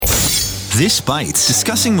This Bites,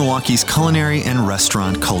 discussing Milwaukee's culinary and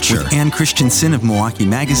restaurant culture. With Ann Christensen of Milwaukee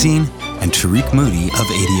Magazine and Tariq Moody of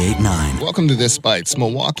 88.9. Welcome to This Bites,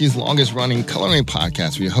 Milwaukee's longest-running culinary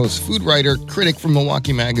podcast. We host food writer, critic from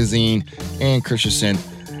Milwaukee Magazine, Ann Christensen,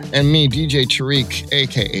 and me, DJ Tariq,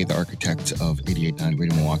 a.k.a. the architect of 88.9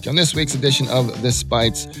 Radio Milwaukee. On this week's edition of This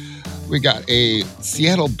Bites, we got a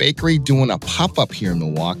Seattle bakery doing a pop-up here in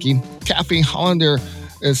Milwaukee. Cafe Hollander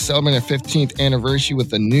is celebrating their 15th anniversary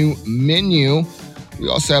with a new menu. We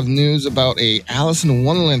also have news about a Alice in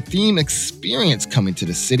Wonderland theme experience coming to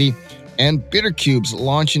the city, and Bitter Cubes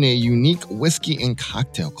launching a unique whiskey and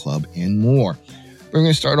cocktail club, and more. We're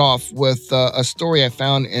going to start off with a story I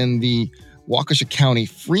found in the Waukesha County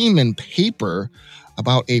Freeman paper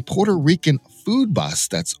about a Puerto Rican food bus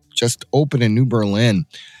that's just opened in New Berlin.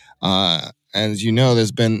 As you know,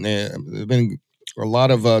 there's been a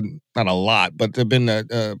lot of, not a lot, but there have been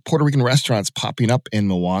Puerto Rican restaurants popping up in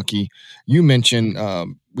Milwaukee. You mentioned,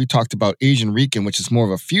 we talked about Asian Rican, which is more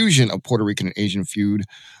of a fusion of Puerto Rican and Asian food.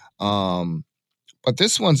 But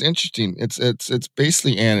this one's interesting. It's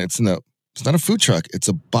basically, and it's not a food truck, it's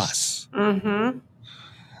a bus. Mm-hmm.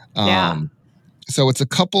 Yeah. So it's a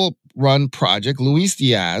couple-run project. Luis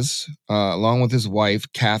Diaz, along with his wife,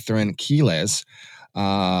 Catherine Quiles,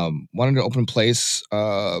 wanted to open a place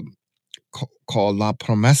called La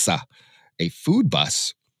Promesa, a food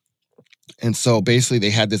bus. And so basically they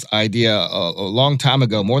had this idea a long time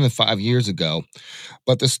ago, more than 5 years ago.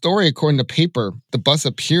 But the story, according to paper, the bus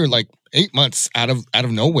appeared like 8 months out of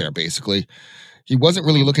nowhere, basically. He wasn't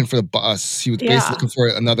really looking for the bus. He was basically looking for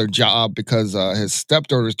another job because his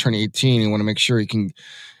stepdaughter is turning 18 and want to make sure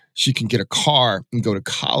she can get a car and go to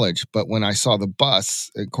college. But when I saw the bus,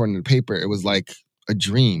 according to the paper, it was like a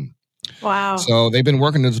dream. Wow. So they've been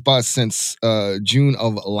working this bus since June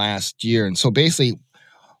of last year. And so basically,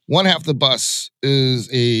 one half of the bus is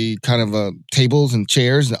a kind of tables and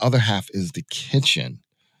chairs, and the other half is the kitchen.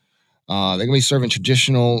 They're going to be serving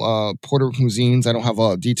traditional Puerto Rican cuisines. I don't have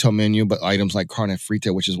a detailed menu, but items like carne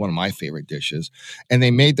frita, which is one of my favorite dishes. And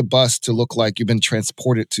they made the bus to look like you've been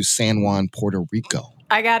transported to San Juan, Puerto Rico.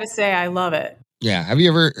 I got to say, I love it. Yeah. Have you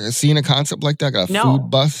ever seen a concept like that? Food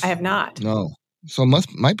bus? I have not. No. So it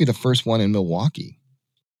might be the first one in Milwaukee.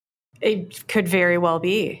 It could very well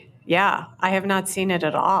be. Yeah, I have not seen it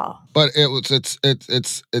at all. But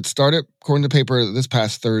it started, according to the paper, this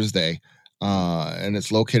past Thursday, and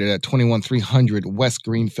it's located at 21300 West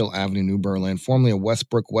Greenfield Avenue, New Berlin, formerly a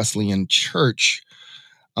Westbrook Wesleyan Church.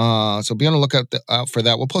 So be on the lookout out for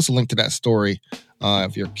that. We'll post a link to that story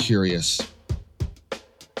if you're curious.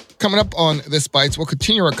 Coming up on This Bites, we'll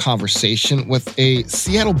continue our conversation with a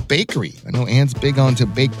Seattle bakery. I know Ann's big onto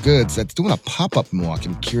baked goods that's doing a pop-up in Milwaukee.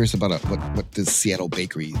 I'm curious about what this Seattle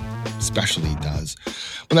bakery specialty does.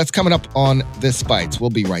 But that's coming up on This Bites.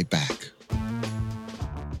 We'll be right back.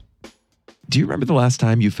 Do you remember the last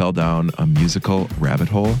time you fell down a musical rabbit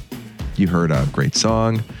hole? You heard a great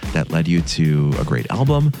song that led you to a great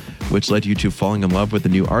album, which led you to falling in love with a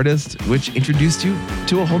new artist, which introduced you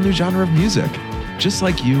to a whole new genre of music. Just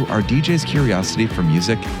like you, our DJ's curiosity for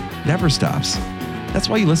music never stops. That's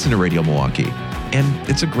why you listen to Radio Milwaukee, and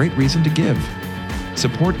it's a great reason to give.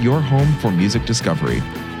 Support your home for music discovery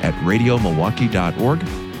at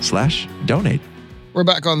radiomilwaukee.org/donate. We're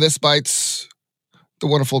back on This Bites. The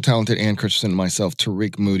wonderful, talented Ann Christensen and myself,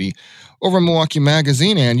 Tariq Moody, over in Milwaukee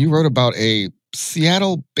Magazine. And you wrote about a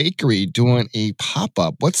Seattle bakery doing a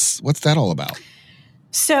pop-up. What's that all about?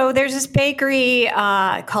 So there's this bakery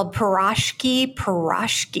called Piroshki,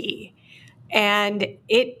 and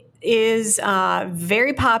it is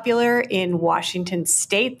very popular in Washington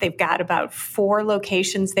State. They've got about 4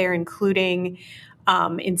 locations there, including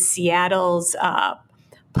in Seattle's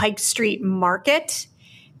Pike Street Market.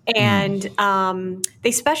 And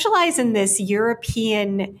they specialize in this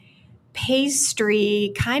European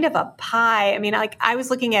pastry, kind of a pie. I mean, I was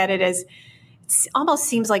looking at it as almost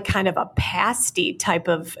seems like kind of a pasty type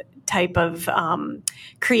of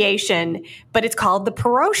creation, but it's called the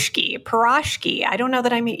Piroshki. I don't know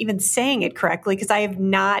that I'm even saying it correctly because I have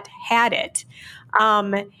not had it.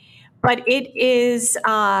 But it is,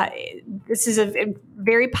 this is a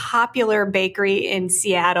very popular bakery in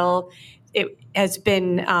Seattle. It has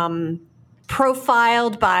been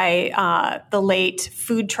profiled by the late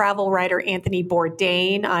food travel writer Anthony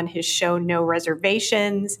Bourdain on his show No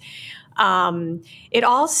Reservations. It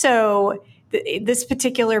also, this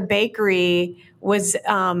particular bakery was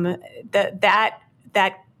that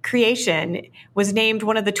creation was named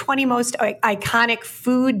one of the 20 most iconic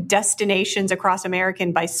food destinations across America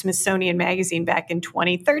by Smithsonian Magazine back in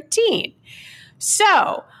 2013.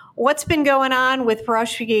 So what's been going on with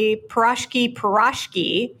Piroshki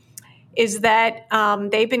is that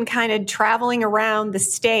they've been kind of traveling around the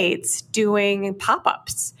States doing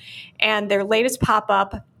pop-ups. And their latest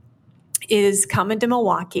pop-up is coming to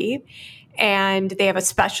Milwaukee. And they have a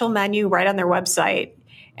special menu right on their website.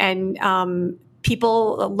 And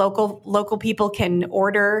local people can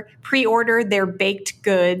pre-order their baked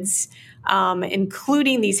goods,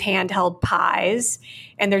 including these handheld pies.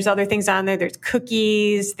 And there's other things on there. There's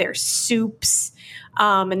cookies, there's soups,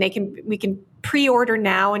 and we can pre-order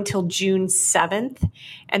now until June 7th.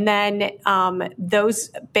 And then those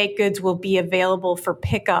baked goods will be available for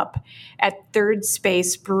pickup at Third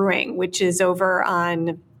Space Brewing, which is over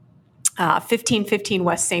on 1515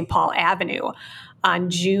 West St. Paul Avenue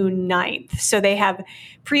on June 9th. So they have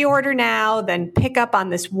pre-order now, then pick up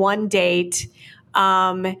on this one date.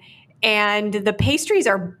 And the pastries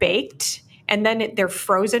are baked and then they're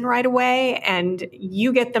frozen right away, and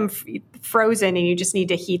you get them frozen and you just need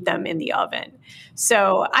to heat them in the oven.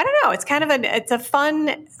 So I don't know. It's kind of it's a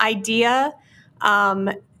fun idea.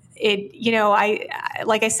 Like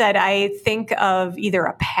I said, I think of either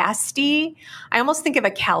a pasty. I almost think of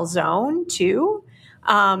a calzone too,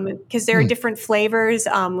 because there are different flavors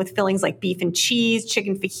with fillings like beef and cheese,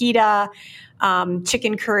 chicken fajita,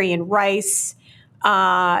 chicken curry and rice.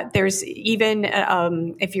 There's even,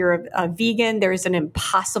 if you're a vegan, there's an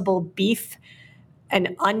impossible beef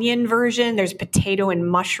and onion version. There's potato and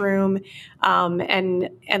mushroom. And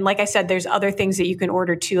like I said, there's other things that you can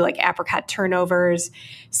order too, like apricot turnovers,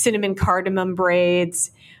 cinnamon cardamom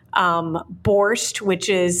braids, borscht, which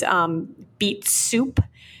is beet soup.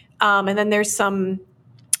 And then there's some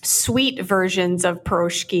sweet versions of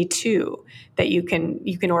pierogi too that you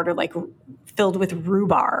can order, like filled with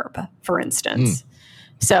rhubarb, for instance.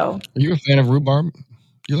 So, are you a fan of rhubarb?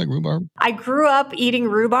 You like rhubarb? I grew up eating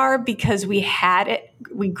rhubarb because we had it.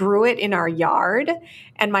 We grew it in our yard,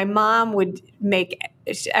 and my mom would make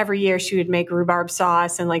every year. She would make rhubarb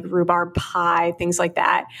sauce and like rhubarb pie, things like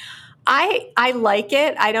that. I like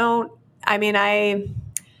it. I'm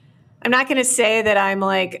not going to say that I'm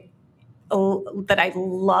like that I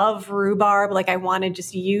love rhubarb. Like I want to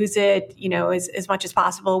just use it, as much as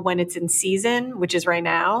possible when it's in season, which is right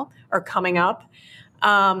now or coming up.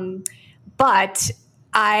 But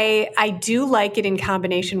I do like it in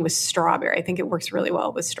combination with strawberry. I think it works really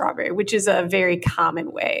well with strawberry, which is a very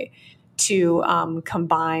common way to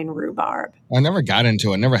combine rhubarb. I never got into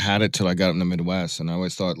it. I never had it till I got in the Midwest, and I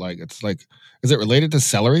always thought is it related to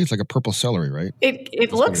celery? It's like a purple celery, right?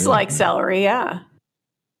 It looks like celery, yeah.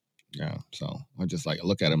 Yeah. So I just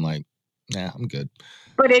look at it, I'm like, nah, I'm good.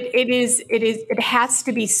 But it has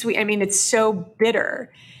to be sweet. I mean, it's so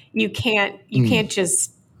bitter. You can't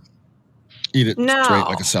just eat it straight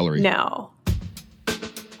like a celery. No.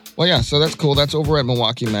 Well, yeah, so that's cool. That's over at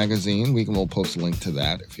Milwaukee Magazine. We'll post a link to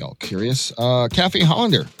that if y'all curious. Cafe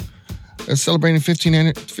Hollander is celebrating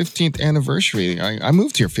 15th anniversary. I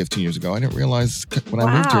moved here 15 years ago. I didn't realize when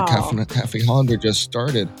I moved here, Cafe Hollander just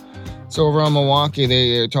started. So over on Milwaukee,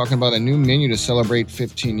 they are talking about a new menu to celebrate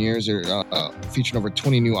 15 years. They're featuring over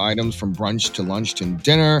 20 new items from brunch to lunch to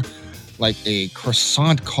dinner, like a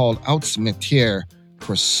croissant called Outsmetier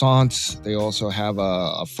croissants. They also have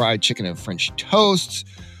a fried chicken and French toast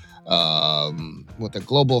with a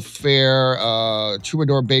global fare.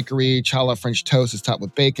 Troubadour Bakery Chala French toast is topped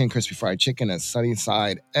with bacon, crispy fried chicken, and sunny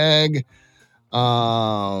side egg.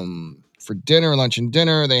 For dinner, lunch and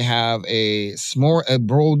dinner, they have a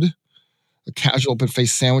smørrebrød, a casual buffet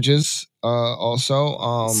sandwiches. Also,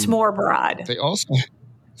 smørrebrød. They also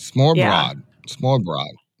smørrebrød. Yeah.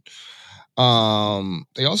 Smørrebrød.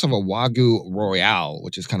 They also have a Wagyu Royale,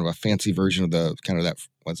 which is kind of a fancy version of a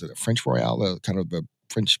French Royale, the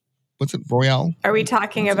French, what's it, Royale? Are we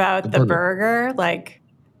talking about the burger? Like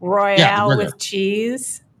Royale with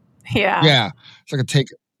cheese? Yeah. Yeah. It's like a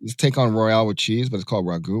take on Royale with cheese, but it's called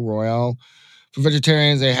Wagyu Royale. For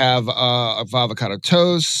vegetarians, they have avocado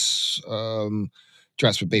toast,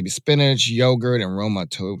 dressed with baby spinach, yogurt, and Roma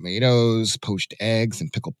tomatoes, poached eggs,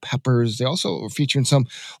 and pickled peppers. They also are featuring a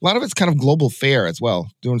lot of it's kind of global fare as well,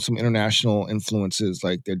 doing some international influences,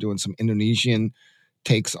 like they're doing some Indonesian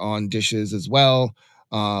takes on dishes as well.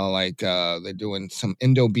 They're doing some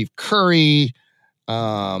Indo beef curry.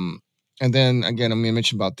 And then, again, I'm going to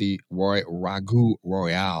mention about the Wagyu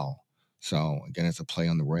Royale. So, again, it's a play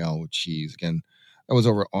on the Royale with cheese. Again, that was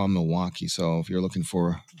over on Milwaukee. So if you're looking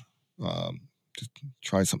for to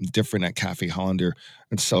try something different at Cafe Hollander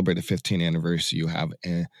and celebrate the 15th anniversary, you have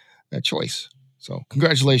a choice. So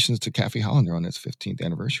congratulations to Cafe Hollander on its 15th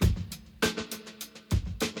anniversary.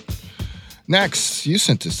 Next, you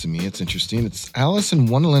sent this to me. It's interesting. It's Alice in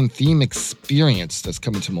Wonderland theme experience that's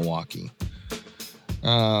coming to Milwaukee.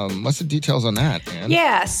 What's the details on that, Ann?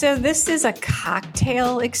 Yeah, so this is a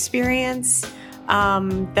cocktail experience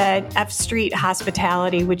that F Street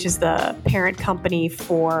Hospitality, which is the parent company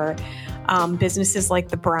for businesses like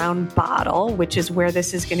the Brown Bottle, which is where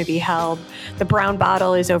this is going to be held. The Brown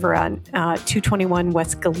Bottle is over on 221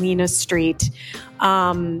 West Galena Street.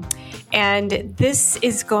 And this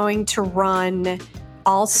is going to run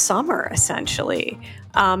all summer, essentially.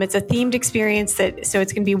 It's a themed experience so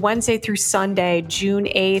it's going to be Wednesday through Sunday, June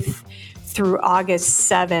 8th through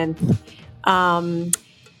August 7th.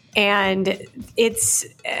 And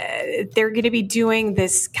they're going to be doing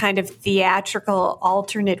this kind of theatrical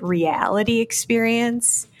alternate reality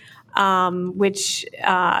experience, which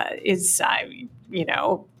is,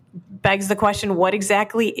 begs the question, what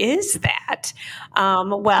exactly is that?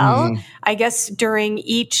 I guess during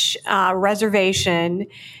each reservation,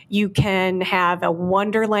 you can have a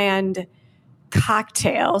Wonderland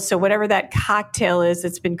cocktail. So whatever that cocktail is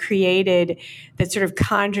that's been created that sort of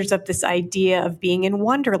conjures up this idea of being in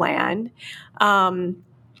Wonderland.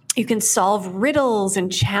 You can solve riddles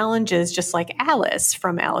and challenges just like Alice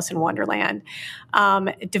from Alice in Wonderland.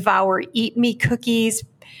 Devour Eat Me cookies,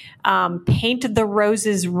 paint the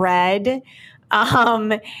roses red.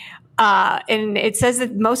 And it says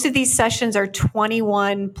that most of these sessions are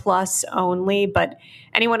 21 plus only, but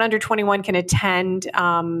anyone under 21 can attend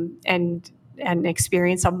and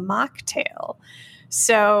experience a mocktail.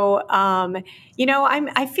 So,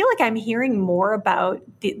 I feel like I'm hearing more about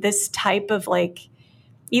this type of like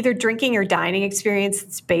either drinking or dining experience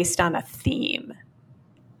that's based on a theme.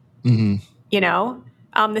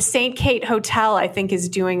 Mm-hmm. The St. Kate Hotel, I think, is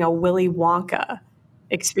doing a Willy Wonka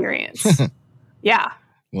experience. Yeah.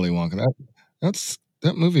 Willy Wonka.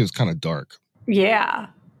 That movie was kind of dark. Yeah.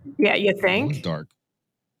 Yeah, you think? It was dark.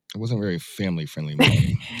 It wasn't a very family-friendly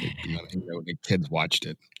movie. The kids watched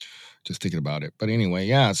it, just thinking about it. But anyway,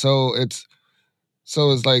 yeah. So it's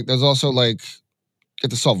like there's also like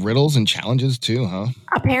get to solve riddles and challenges too, huh?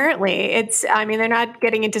 Apparently, they're not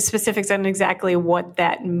getting into specifics on exactly what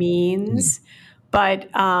that means, but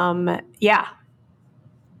yeah.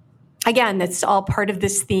 Again, that's all part of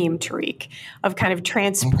this theme, Tariq, of kind of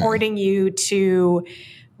transporting you to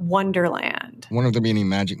Wonderland. I wonder if there'll be any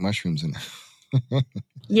magic mushrooms in there.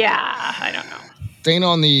 Yeah, I don't know. Staying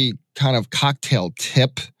on the kind of cocktail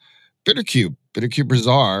tip, Bittercube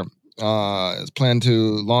Bazaar is planned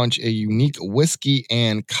to launch a unique whiskey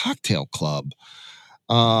and cocktail club.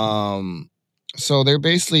 So they're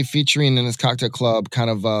basically featuring in this cocktail club kind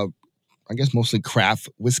of, I guess, mostly craft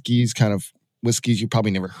whiskeys, kind of whiskeys you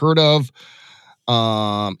probably never heard of.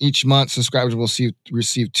 Each month, subscribers will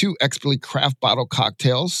receive 2 expertly craft bottle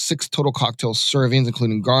cocktails, 6 total cocktail servings,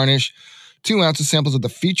 including garnish, 2 ounces samples of the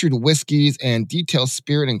featured whiskeys, and detailed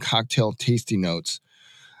spirit and cocktail tasting notes.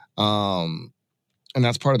 And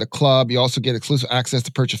that's part of the club. You also get exclusive access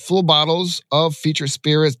to purchase full bottles of featured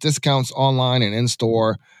spirits, discounts online and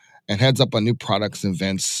in-store, and heads up on new products,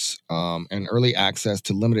 events, and early access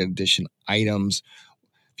to limited edition items.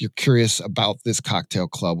 If you're curious about this cocktail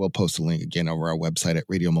club, we'll post a link again over our website at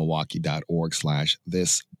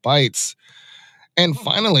radiomilwaukee.org/thisbites. And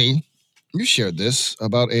finally, you shared this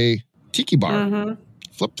about a tiki bar,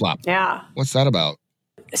 Flip-Flop. Yeah. What's that about?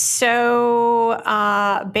 So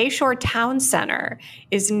Bayshore Town Center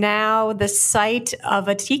is now the site of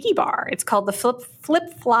a tiki bar. It's called the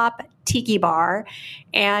Flip-Flop Tiki Bar,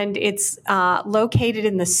 and it's located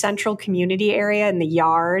in the central community area in the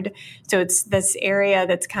Yard. So it's this area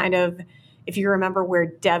that's kind of, if you remember where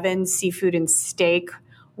Devon's Seafood and Steak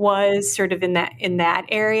was, sort of in that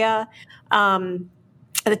area.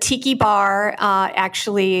 The tiki bar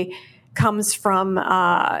actually comes from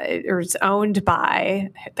or is owned by,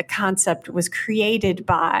 the concept was created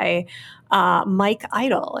by Mike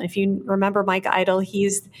Idle. And if you remember Mike Idle,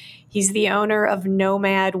 he's the owner of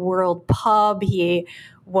Nomad World Pub. He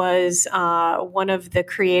was one of the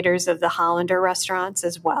creators of the Hollander restaurants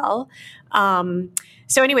as well.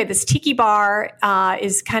 So anyway, this tiki bar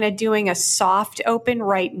is kind of doing a soft open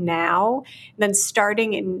right now. And then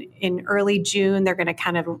starting in early June, they're going to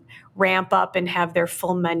kind of ramp up and have their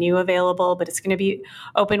full menu available. But it's going to be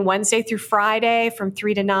open Wednesday through Friday from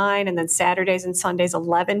 3 to 9, and then Saturdays and Sundays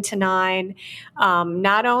 11 to 9.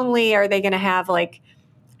 Not only are they going to have like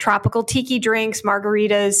tropical tiki drinks,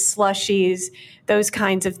 margaritas, slushies, those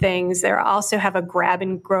kinds of things, they also have a grab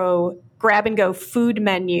and go food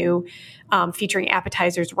menu featuring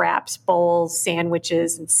appetizers, wraps, bowls,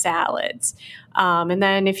 sandwiches, and salads. And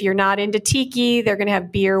then if you're not into tiki, they're going to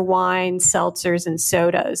have beer, wine, seltzers, and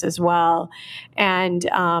sodas as well. And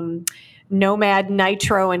Nomad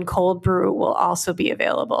Nitro and Cold Brew will also be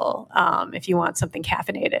available if you want something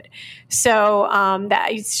caffeinated. So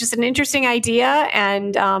that it's just an interesting idea,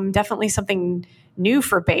 and definitely something new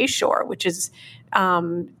for Bayshore, which is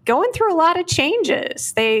going through a lot of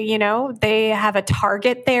changes. They have a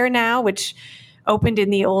Target there now, which opened in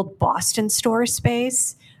the old Boston store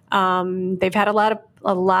space. They've had a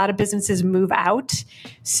lot of businesses move out,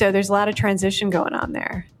 so there's a lot of transition going on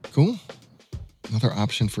there. Cool. Another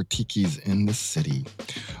option for tikis in the city.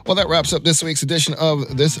 Well, that wraps up this week's edition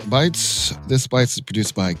of This Bites. This Bites is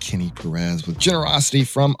produced by Kenny Perez with generosity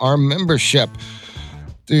from our membership.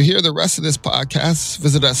 To hear the rest of this podcast,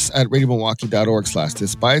 visit us at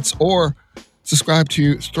radiomilwaukee.org/thisbites or subscribe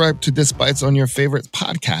to This Bites on your favorite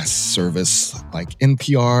podcast service like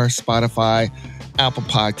NPR, Spotify, Apple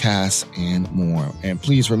Podcasts, and more. And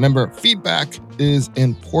please remember, feedback is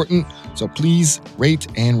important, so please rate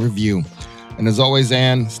and review. And as always,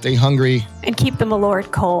 Ann, stay hungry. And keep the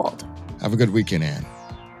Malort cold. Have a good weekend, Ann.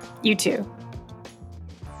 You too.